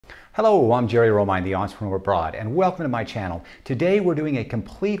Hello, I'm Jerry Romine, the Entrepreneur Abroad, and welcome to my channel. Today we're doing a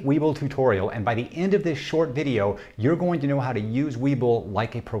complete WeBull tutorial, and by the end of this short video, you're going to know how to use WeBull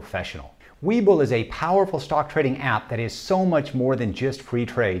like a professional. WeBull is a powerful stock trading app that is so much more than just free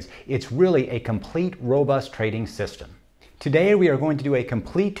trades. It's really a complete, robust trading system. Today we are going to do a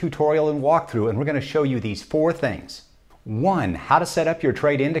complete tutorial and walkthrough, and we're going to show you these 4 things. 1. How to set up your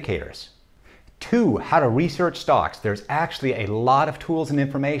trade indicators. 2. How to research stocks. There's actually a lot of tools and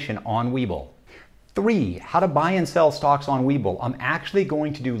information on WeBull. 3. How to buy and sell stocks on WeBull. I'm actually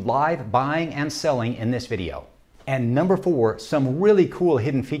going to do live buying and selling in this video. And number 4, some really cool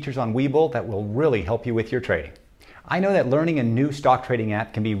hidden features on WeBull that will really help you with your trading. I know that learning a new stock trading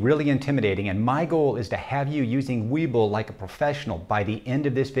app can be really intimidating, and my goal is to have you using WeBull like a professional by the end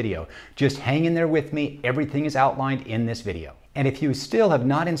of this video. Just hang in there with me. Everything is outlined in this video. And if you still have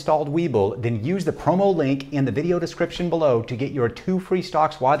not installed WeBull, then use the promo link in the video description below to get your 2 free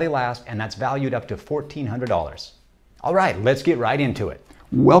stocks while they last, and that's valued up to $1,400. All right, let's get right into it.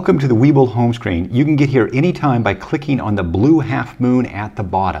 Welcome to the WeBull home screen. You can get here anytime by clicking on the blue half moon at the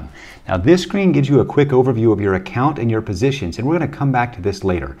bottom. Now this screen gives you a quick overview of your account and your positions, and we're going to come back to this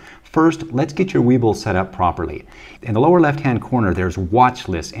later. First, let's get your WeBull set up properly. In the lower left hand corner there's watch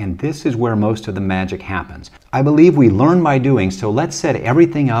lists, and this is where most of the magic happens. I believe we learn by doing, so let's set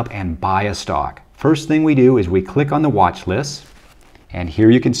everything up and buy a stock. First thing we do is we click on the watch list. And here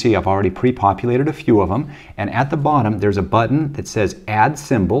you can see I've already pre-populated a few of them. And at the bottom there's a button that says add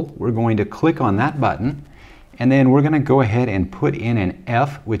symbol. We're going to click on that button. And then we're going to go ahead and put in an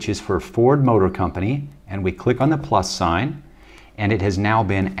F, which is for Ford Motor Company. And we click on the plus sign. And it has now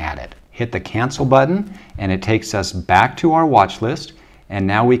been added. Hit the cancel button and it takes us back to our watch list. And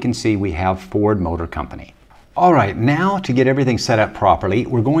now we can see we have Ford Motor Company. All right, now to get everything set up properly,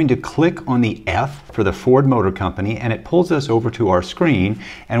 we're going to click on the F for the Ford Motor Company, and it pulls us over to our screen,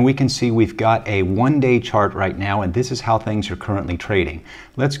 and we can see we've got a 1-day chart right now, and this is how things are currently trading.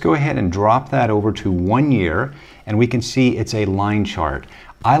 Let's go ahead and drop that over to 1 year, and we can see it's a line chart.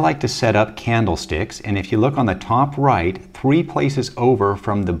 I like to set up candlesticks, and if you look on the top right, 3 places over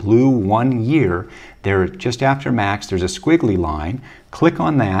from the blue 1 year, there just after max, there's a squiggly line. Click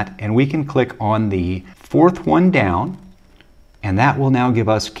on that, and we can click on the 4th one down, and that will now give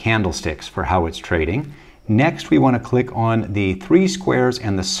us candlesticks for how it's trading. Next, we want to click on the 3 squares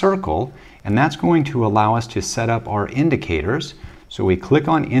and the circle, and that's going to allow us to set up our indicators. So we click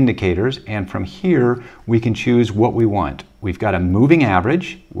on indicators, and from here we can choose what we want. We've got a moving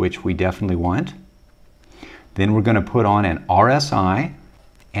average, which we definitely want. Then we're going to put on an RSI,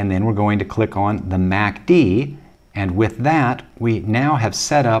 and then we're going to click on the MACD. And with that, we now have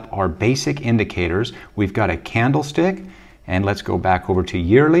set up our basic indicators. We've got a candlestick, and let's go back over to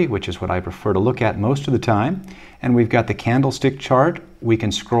yearly, which is what I prefer to look at most of the time. And we've got the candlestick chart. We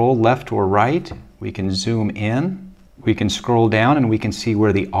can scroll left or right. We can zoom in. We can scroll down and we can see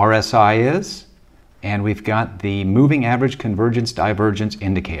where the RSI is. And we've got the moving average convergence divergence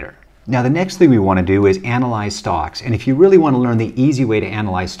indicator. Now the next thing we want to do is analyze stocks, and if you really want to learn the easy way to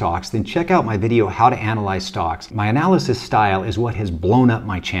analyze stocks, then check out my video How to Analyze Stocks. My analysis style is what has blown up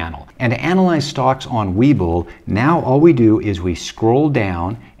my channel. And to analyze stocks on WeBull, now all we do is we scroll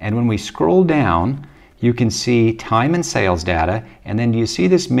down, and when we scroll down you can see time and sales data, and then do you see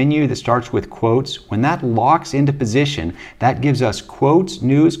this menu that starts with quotes? When that locks into position, that gives us quotes,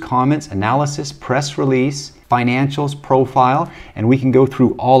 news, comments, analysis, press release, financials, profile, and we can go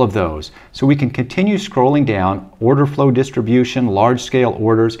through all of those. So we can continue scrolling down, order flow distribution, large scale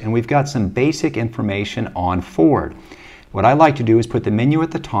orders, and we've got some basic information on Ford. What I like to do is put the menu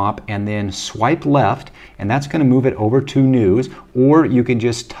at the top and then swipe left, and that's going to move it over to news, or you can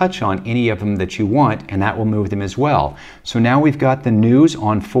just touch on any of them that you want and that will move them as well. So now we've got the news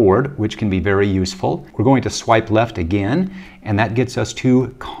on Ford, which can be very useful. We're going to swipe left again, and that gets us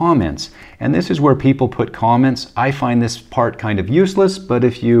to comments. And this is where people put comments. I find this part kind of useless, but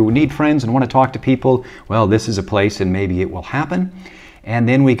if you need friends and want to talk to people, well, this is a place and maybe it will happen. And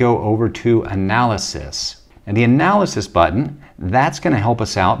then we go over to analysis. And the analysis button, that's going to help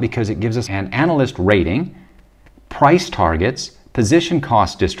us out because it gives us an analyst rating, price targets, position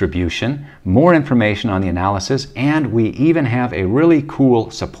cost distribution, more information on the analysis, and we even have a really cool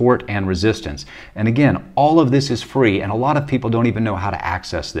support and resistance. And again, all of this is free, and a lot of people don't even know how to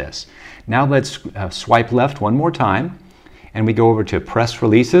access this. Now let's swipe left one more time, and we go over to press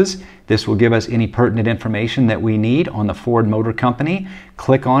releases. This will give us any pertinent information that we need on the Ford Motor Company.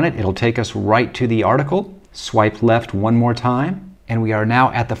 Click on it, it'll take us right to the article. Swipe left one more time, and we are now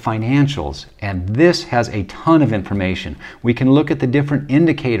at the financials, and this has a ton of information. We can look at the different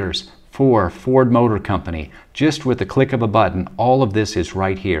indicators for Ford Motor Company. Just with the click of a button, all of this is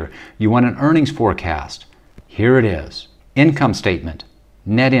right here. You want an earnings forecast? Here it is. Income statement,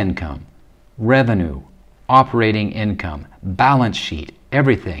 net income, revenue, operating income, balance sheet,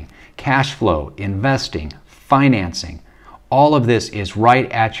 everything, cash flow, investing, financing. All of this is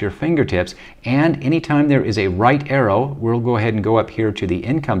right at your fingertips, and anytime there is a right arrow, we'll go ahead and go up here to the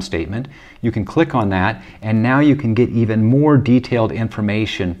income statement. You can click on that, and now you can get even more detailed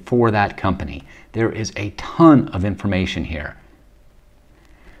information for that company. There is a ton of information here.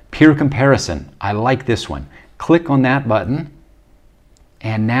 Peer comparison, I like this one. Click on that button,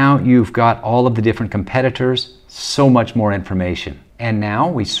 and now you've got all of the different competitors, so much more information. And now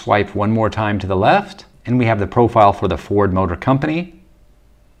we swipe one more time to the left, and we have the profile for the Ford Motor Company.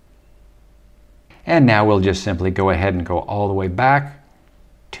 And now we'll just simply go ahead and go all the way back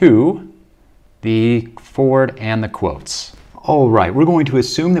to the Ford and the quotes. All right, we're going to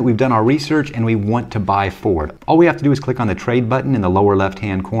assume that we've done our research and we want to buy Ford. All we have to do is click on the trade button in the lower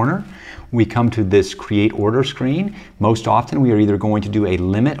left-hand corner. We come to this create order screen. Most often we are either going to do a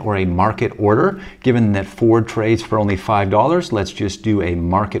limit or a market order. Given that Ford trades for only $5, let's just do a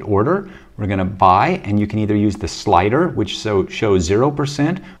market order. We're going to buy, and you can either use the slider, which shows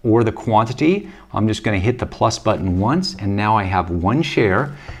 0%, or the quantity. I'm just going to hit the plus button once, and now I have one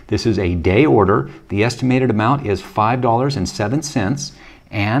share. This is a day order. The estimated amount is $5.07,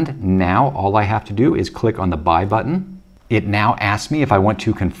 and now all I have to do is click on the buy button. It now asks me if I want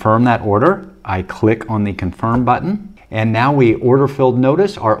to confirm that order. I click on the confirm button, and now we order filled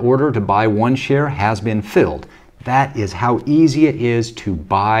notice. Our order to buy one share has been filled. That is how easy it is to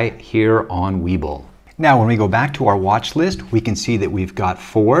buy here on WeBull. Now when we go back to our watch list, we can see that we've got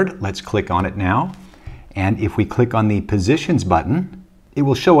Ford. Let's click on it now. And if we click on the positions button, it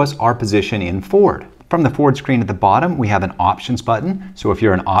will show us our position in Ford. From the Ford screen at the bottom, we have an options button. So if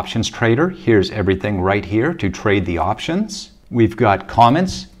you're an options trader, here's everything right here to trade the options. We've got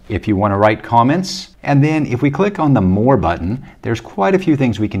comments, if you want to write comments. And then if we click on the more button, there's quite a few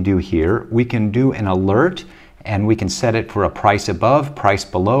things we can do here. We can do an alert, and we can set it for a price above, price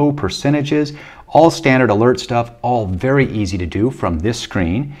below, percentages, all standard alert stuff, all very easy to do from this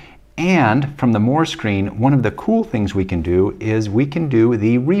screen. And from the more screen, one of the cool things we can do is we can do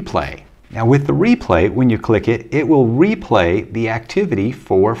the replay. Now with the replay, when you click it, it will replay the activity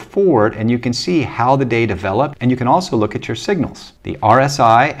for Ford, and you can see how the day developed, and you can also look at your signals, the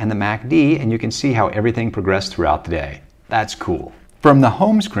RSI and the MACD, and you can see how everything progressed throughout the day. That's cool. From the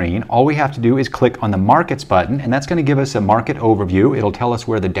home screen, all we have to do is click on the Markets button, and that's going to give us a market overview. It'll tell us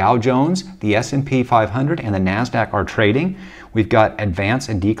where the Dow Jones, the S&P 500, and the NASDAQ are trading. We've got advance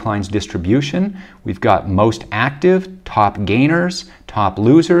and declines distribution. We've got most active, top gainers, top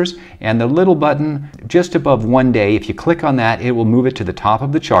losers, and the little button just above 1 day. If you click on that, it will move it to the top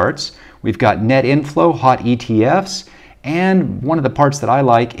of the charts. We've got net inflow, hot ETFs, and one of the parts that I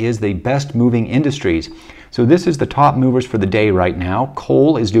like is the best moving industries. So this is the top movers for the day right now.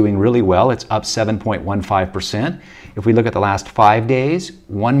 Coal is doing really well. It's up 7.15%. If we look at the last 5 days,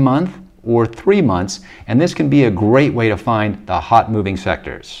 1 month, or 3 months, and this can be a great way to find the hot moving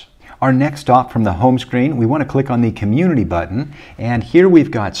sectors. Our next stop from the home screen, we want to click on the community button, and here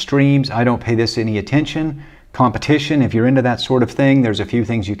we've got streams. I don't pay this any attention. Competition, if you're into that sort of thing, there's a few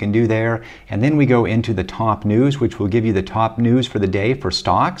things you can do there. And then we go into the top news, which will give you the top news for the day for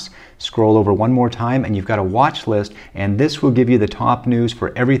stocks. Scroll over one more time and you've got a watch list, and this will give you the top news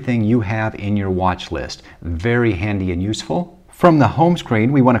for everything you have in your watch list. Very handy and useful. From the home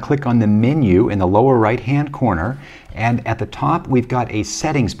screen, we want to click on the menu in the lower right-hand corner, and at the top we've got a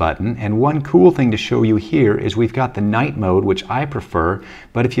settings button, and one cool thing to show you here is we've got the night mode, which I prefer,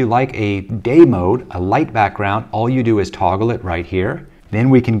 but if you like a day mode, a light background, all you do is toggle it right here.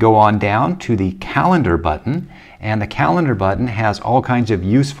 Then we can go on down to the calendar button, and the calendar button has all kinds of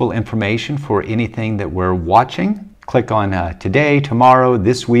useful information for anything that we're watching. Click on today, tomorrow,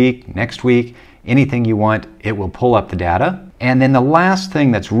 this week, next week, anything you want, it will pull up the data. And then the last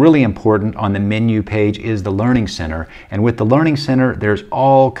thing that's really important on the menu page is the Learning Center. And with the Learning Center, there's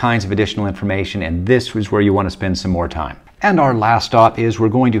all kinds of additional information, and this is where you want to spend some more time. And our last stop is we're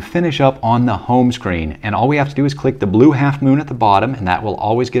going to finish up on the home screen. And all we have to do is click the blue half moon at the bottom, and that will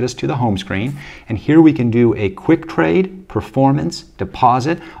always get us to the home screen. And here we can do a quick trade, performance,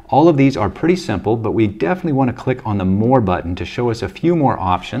 deposit. All of these are pretty simple, but we definitely want to click on the More button to show us a few more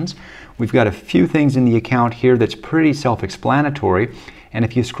options. We've got a few things in the account here that's pretty self-explanatory. And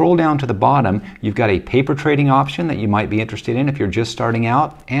if you scroll down to the bottom, you've got a paper trading option that you might be interested in if you're just starting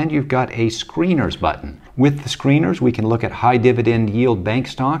out, and you've got a screeners button. With the screeners, we can look at high dividend yield bank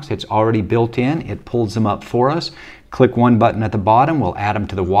stocks. It's already built in. It pulls them up for us. Click one button at the bottom, we'll add them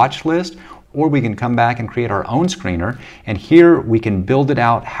to the watch list, or we can come back and create our own screener, and here we can build it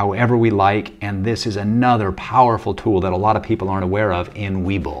out however we like, and this is another powerful tool that a lot of people aren't aware of in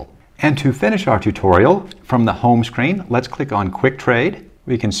WeBull. And to finish our tutorial, from the home screen, let's click on Quick Trade.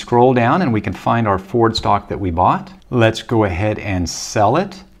 We can scroll down and we can find our forward stock that we bought. Let's go ahead and sell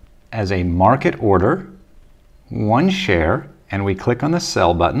it as a market order, 1 share, and we click on the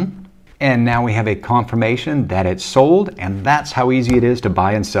sell button. And now we have a confirmation that it's sold, and that's how easy it is to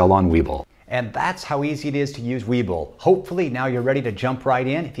buy and sell on WeBull. And that's how easy it is to use WeBull. Hopefully now you're ready to jump right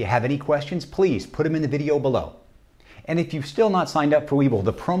in. If you have any questions, please put them in the video below. And if you've still not signed up for WeBull,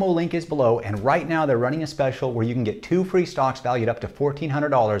 the promo link is below, and right now they're running a special where you can get 2 free stocks valued up to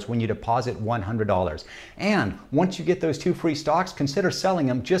 $1,400 when you deposit $100. And once you get those 2 free stocks, consider selling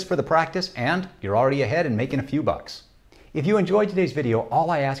them just for the practice, and you're already ahead and making a few bucks. If you enjoyed today's video,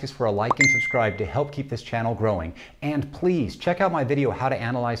 all I ask is for a like and subscribe to help keep this channel growing. And please check out my video, How to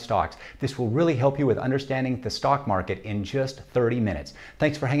Analyze Stocks. This will really help you with understanding the stock market in just 30 minutes.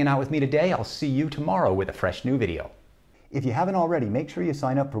 Thanks for hanging out with me today. I'll see you tomorrow with a fresh new video. If you haven't already, make sure you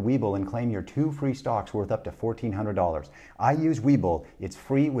sign up for WeBull and claim your 2 free stocks worth up to $1,400. I use WeBull. It's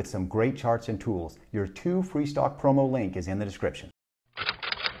free with some great charts and tools. Your 2 free stock promo link is in the description.